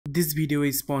This video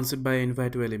is sponsored by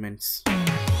Envato Elements.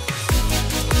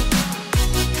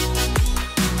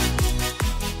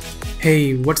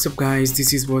 Hey, what's up guys,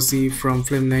 this is Wasi from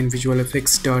FLIMLION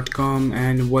VisualFX.com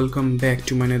and welcome back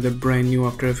to my another brand new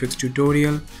After Effects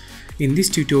tutorial. In this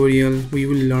tutorial, we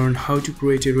will learn how to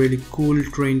create a really cool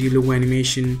trendy logo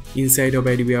animation inside of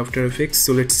Adobe After Effects.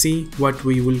 So let's see what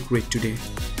we will create today.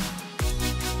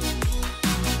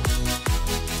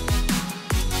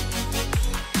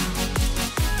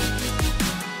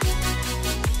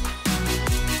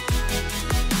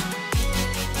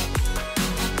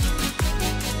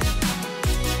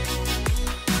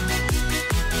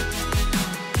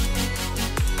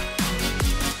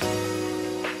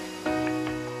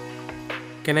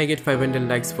 Can I get 500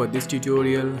 likes for this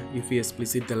tutorial? If yes,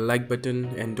 please hit the like button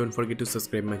and don't forget to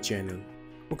subscribe my channel.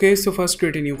 Okay, so first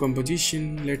create a new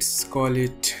composition. Let's call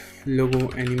it logo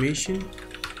animation.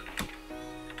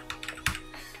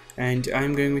 And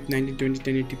I'm going with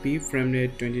 1920 1080p, frame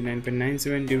rate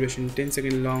 29.97, duration 10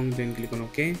 seconds long, then click on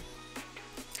OK.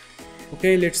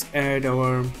 Okay, let's add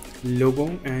our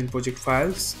logo and project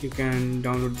files. You can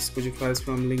download these project files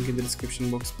from link in the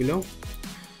description box below.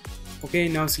 Okay,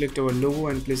 now select our logo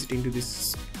and place it into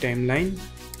this timeline,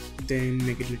 then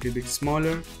make it a little bit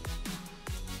smaller,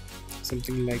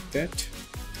 something like that.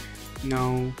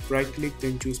 Now right click,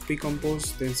 then choose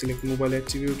pre-compose, then select mobile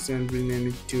attributes and rename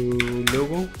it to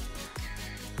logo.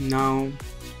 Now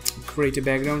create a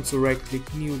background, so right click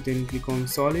new, then click on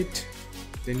solid,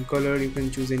 then color, you can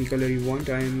choose any color you want.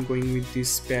 I am going with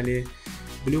this pale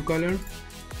blue color,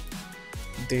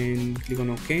 then click on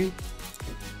OK.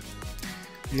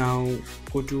 Now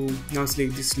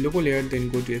select this logo layer, then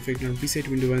go to effect and preset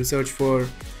window and search for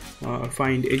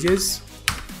find edges.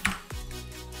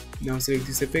 Now select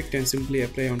this effect and simply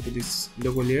apply onto this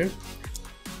logo layer.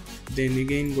 Then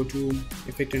again go to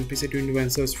effect and preset window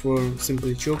and search for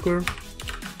simple choker.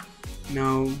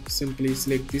 Now simply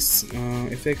select this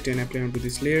effect and apply onto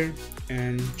this layer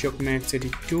and choke matte, set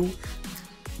it 2.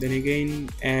 Then again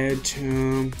add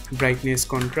brightness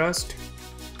contrast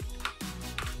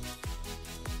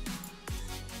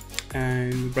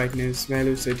and brightness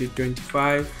value, set it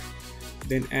 25.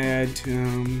 Then add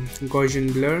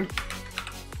Gaussian blur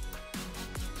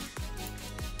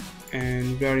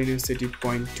and blurriness, set it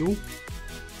 0.2.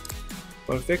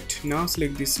 Perfect. Now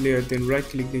select this layer, then right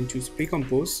click, then choose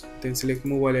pre-compose, then select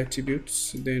mobile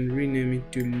attributes, then rename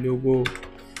it to logo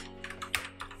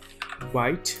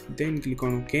white, then click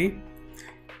on OK.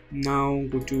 Now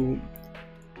go to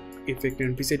effect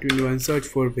and preset window and search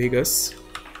for Vegas.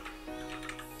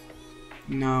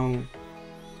 Now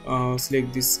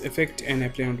select this effect and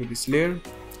apply onto this layer,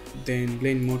 then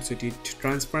blend mode, set it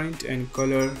transparent, and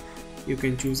color, you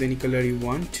can choose any color you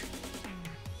want.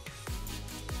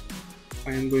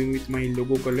 I am going with my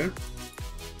logo color.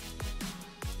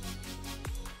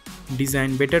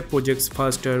 Design better projects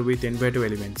faster with Envato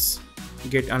Elements.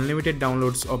 Get unlimited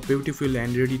downloads of beautiful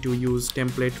and ready to use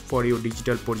template for your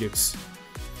digital projects.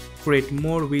 Create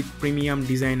more with premium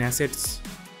design assets,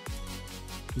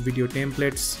 video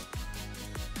templates,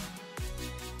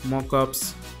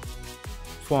 mockups,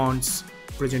 fonts,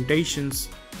 presentations,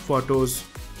 photos,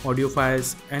 audio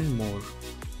files, and more,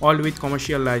 all with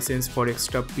commercial license for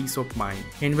extra peace of mind.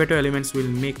 Envato Elements will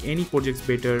make any projects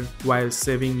better while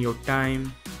saving your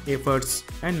time, efforts,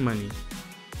 and money.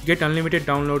 Get unlimited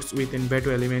downloads with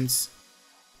Envato Elements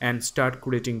and start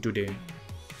creating today.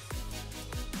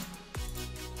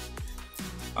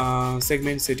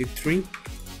 Segment, set it 3.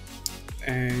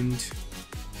 And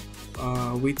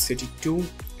width, set it 2,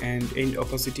 and end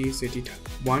opacity, set it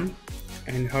 1,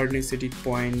 and hardness, set it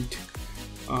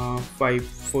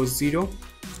 0.540.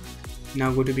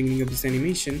 Now go to beginning of this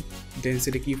animation, then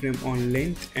set a keyframe on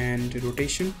length and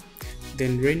rotation,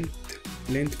 then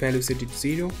length value, set it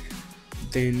 0,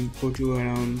 then go to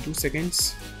around 2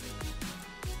 seconds.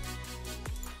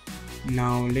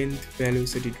 Now length value,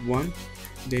 set it 1,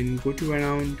 then go to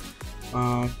around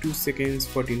 2 seconds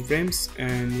 14 frames,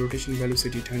 and rotation value,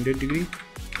 set it 100 degree.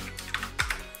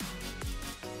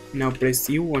 Now press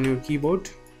U on your keyboard,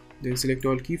 then select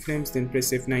all keyframes, then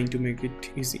press F9 to make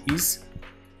it ease.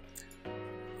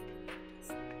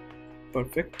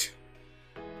 Perfect.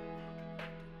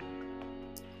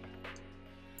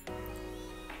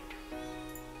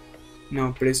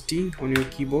 Now press T on your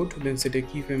keyboard, then set a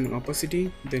keyframe on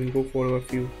opacity, then go for a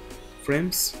few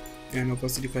frames and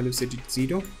opacity value, set it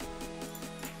 0.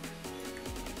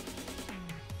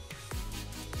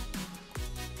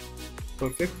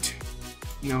 Perfect.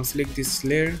 Now select this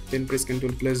layer, then press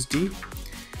Ctrl plus D.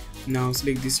 Now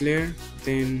select this layer,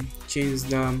 then change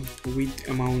the width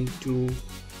amount to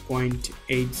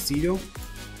 0.80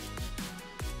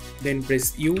 then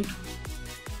press U,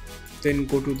 then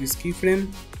go to this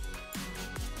keyframe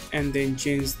and then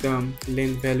change the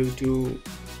length value to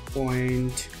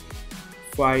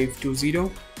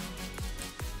 0.520.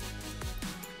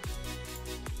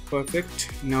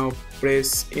 Perfect. Now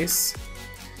press S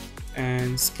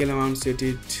and scale amount set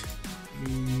it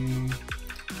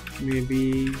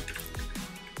maybe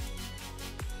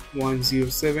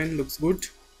 107, looks good.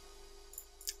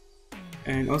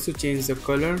 And also change the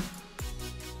color.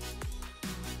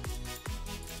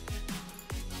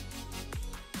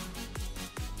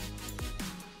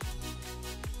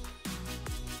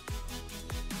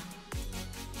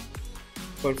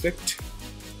 Perfect.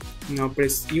 Now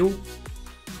press U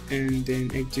and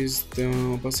then adjust the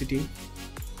opacity.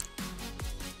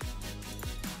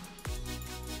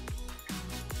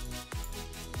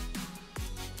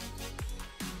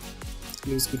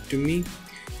 Looks good to me.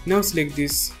 Now select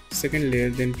this second layer,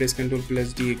 then press Ctrl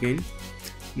plus D again.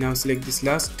 Now select this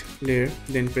last layer,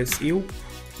 then press U.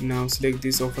 Now select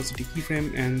this opacity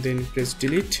keyframe and then press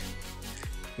delete,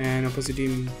 and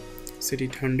opacity set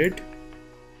it 100.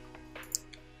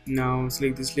 Now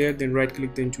select this layer, then right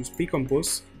click, then choose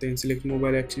pre-compose, then select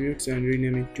mobile attributes and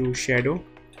rename it to shadow.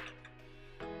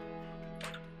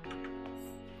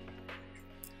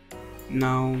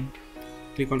 Now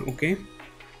click on OK.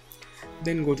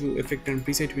 Then go to effect and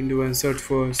preset window and search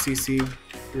for CC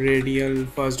radial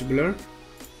fast blur.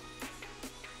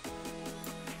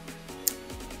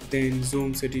 Then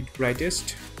zoom, set it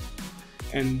brightest,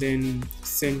 and then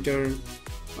center,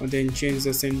 then change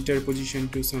the center position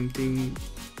to something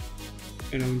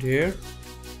around here.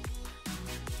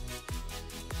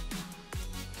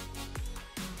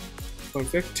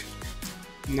 Perfect.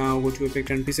 Now go to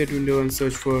effect and preset window and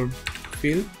search for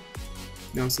fill.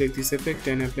 Now select this effect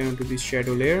and apply onto this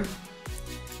shadow layer,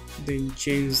 then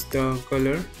change the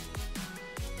color.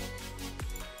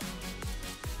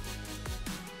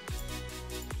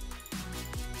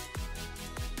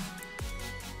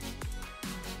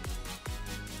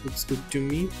 Looks good to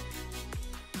me.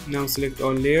 Now select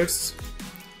all layers,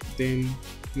 then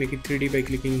make it 3D by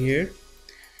clicking here.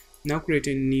 Now create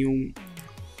a new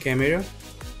camera,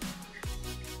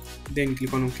 then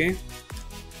click on OK.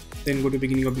 Then go to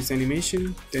beginning of this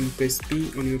animation, then press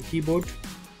P on your keyboard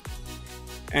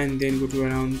and then go to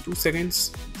around 2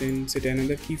 seconds, then set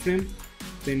another keyframe,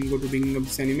 then go to beginning of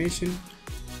this animation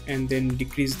and then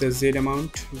decrease the Z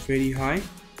amount very high.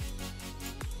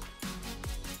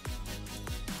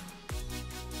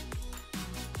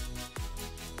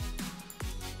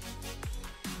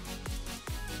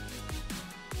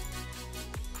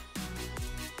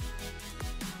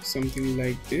 Something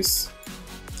like this.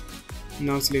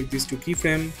 Now select these two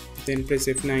keyframe, then press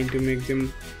F9 to make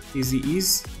them easy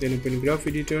ease, then open graph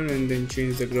editor and then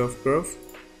change the graph curve.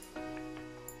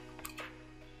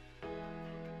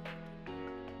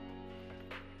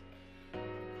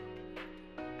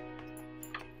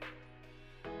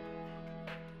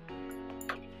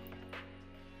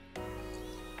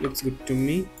 Looks good to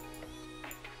me.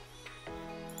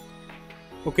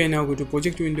 Okay, now go to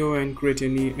project window and create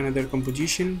another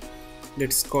composition.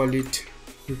 Let's call it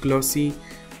glossy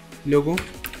logo.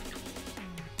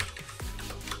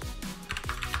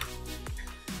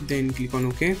 Then click on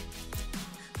OK.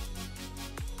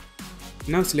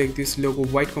 Now select this logo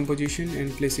white composition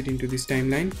and place it into this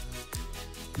timeline.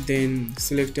 Then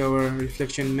select our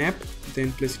reflection map,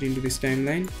 then place it into this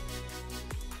timeline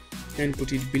and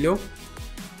put it below,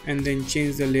 and then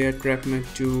change the layer track matte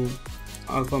to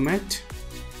alpha matte.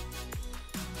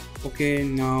 Okay,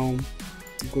 now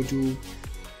go to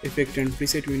effect and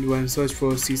preset window and search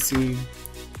for CC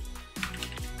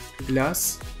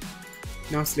glass.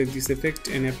 Now select this effect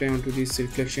and apply onto this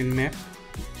reflection map,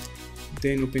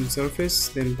 then open surface,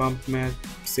 then bump map,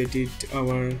 set it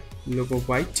our logo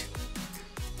white,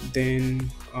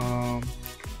 then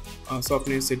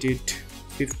softness set it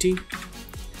 50,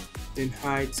 then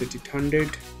height set it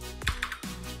 100,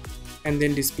 and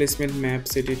then displacement map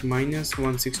set it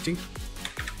 -160.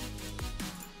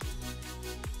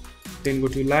 Then go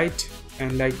to light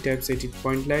and light type set it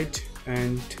point light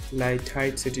and light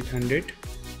height set it 100.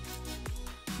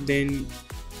 Then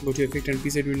go to effect and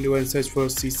preset window and search for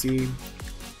CC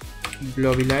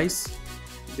blobbilize.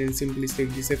 Then simply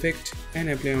select this effect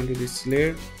and apply onto this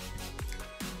layer,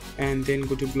 and then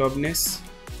go to blobness,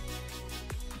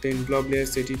 then blob layer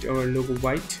set it our logo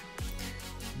white,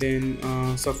 then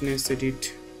softness set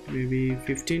it maybe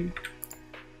 15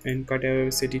 and cutter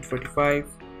set it 45.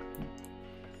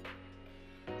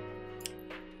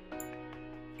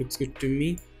 Looks good to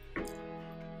me.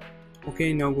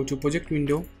 Okay, now go to project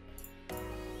window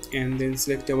and then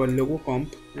select our logo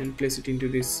comp and place it into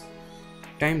this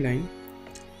timeline.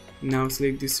 Now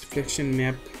select this reflection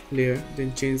map layer,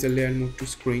 then change the layer mode to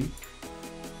screen.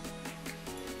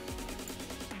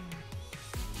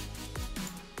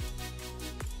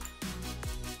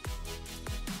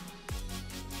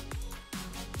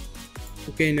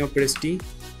 Okay, now press T,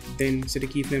 then set a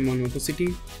keyframe on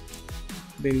opacity,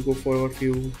 then go forward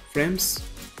few frames.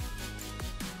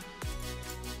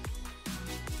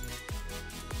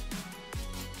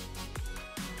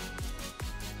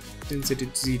 Then set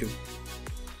it 0.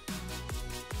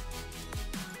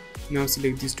 Now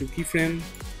select these two keyframe.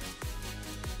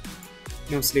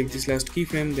 Now select this last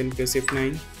keyframe, then press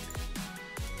F9.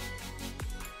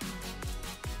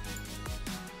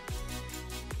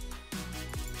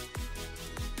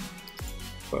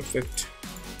 Perfect.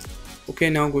 Okay,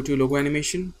 now go to logo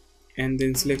animation and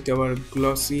then select our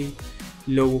glossy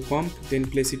logo comp, then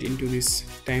place it into this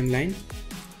timeline,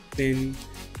 then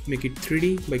make it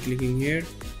 3D by clicking here,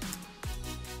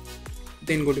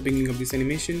 then go to beginning of this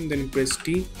animation, then press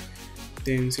T,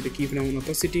 then set a keyframe on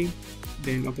opacity,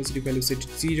 then opacity value set it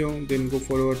 0, then go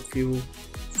forward few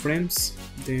frames,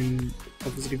 then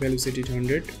opacity value set it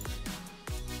 100.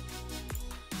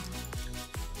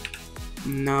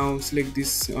 Now select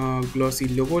this glossy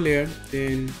logo layer,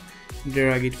 then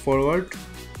drag it forward,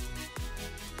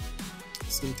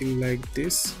 something like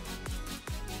this.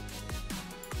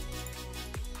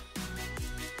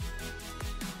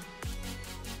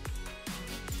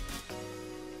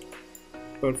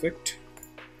 Perfect.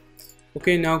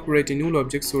 Okay, now create a null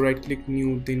object, so right click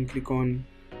new, then click on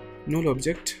null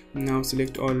object. Now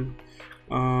select all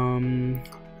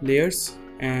layers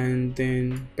and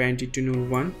then paint it to null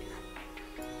 1.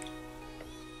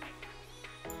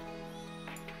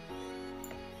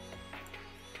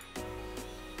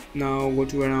 Now go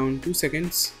to around 2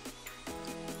 seconds,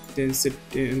 then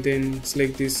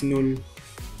select this null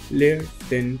layer,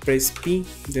 then press P,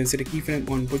 then set a keyframe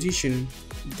on position,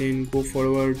 then go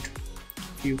forward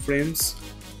few frames,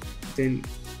 then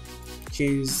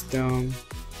change the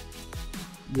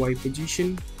Y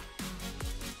position,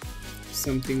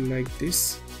 something like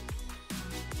this.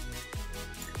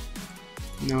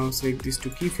 Now select these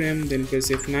two keyframe, then press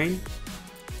F9,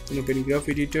 then open graph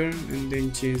editor and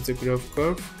then change the graph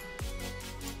curve.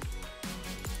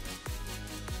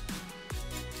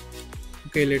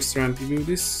 Okay, let's ramp preview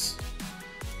this.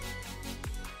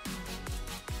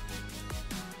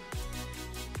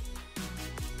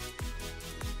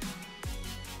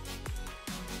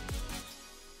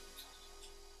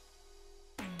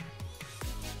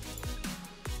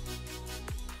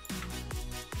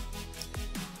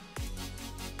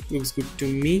 Looks good to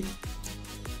me.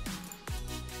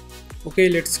 Okay,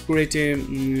 let's create a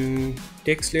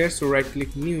text layer, so right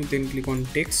click new, then click on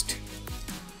text.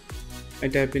 I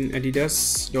type in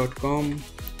adidas.com.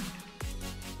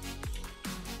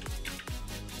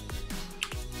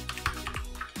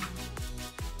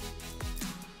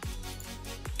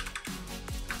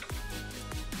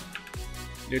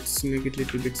 Let's make it a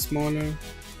little bit smaller.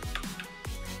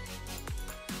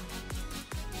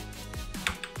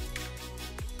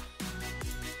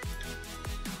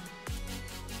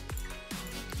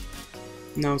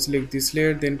 Now select this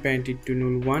layer, then paint it to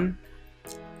null 1.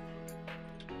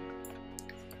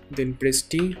 Then press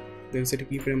T, then set a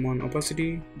keyframe on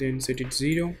opacity, then set it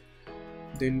 0,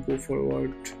 then go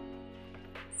forward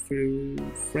few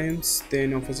frames,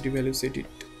 then opacity value set it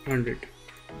 100,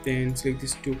 then select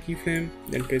these two keyframe,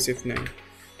 then press F9.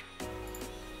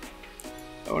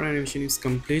 Our animation is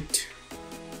complete.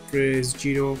 Press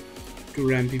 0 to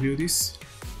ramp preview this.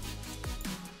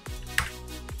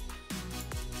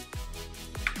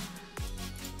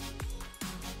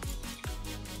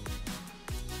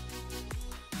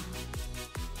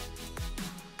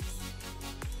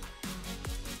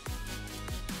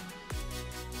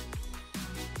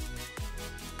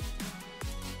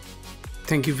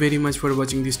 Thank you very much for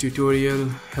watching this tutorial.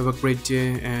 Have a great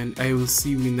day and I will see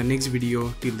you in the next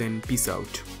video. Till then, peace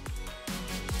out.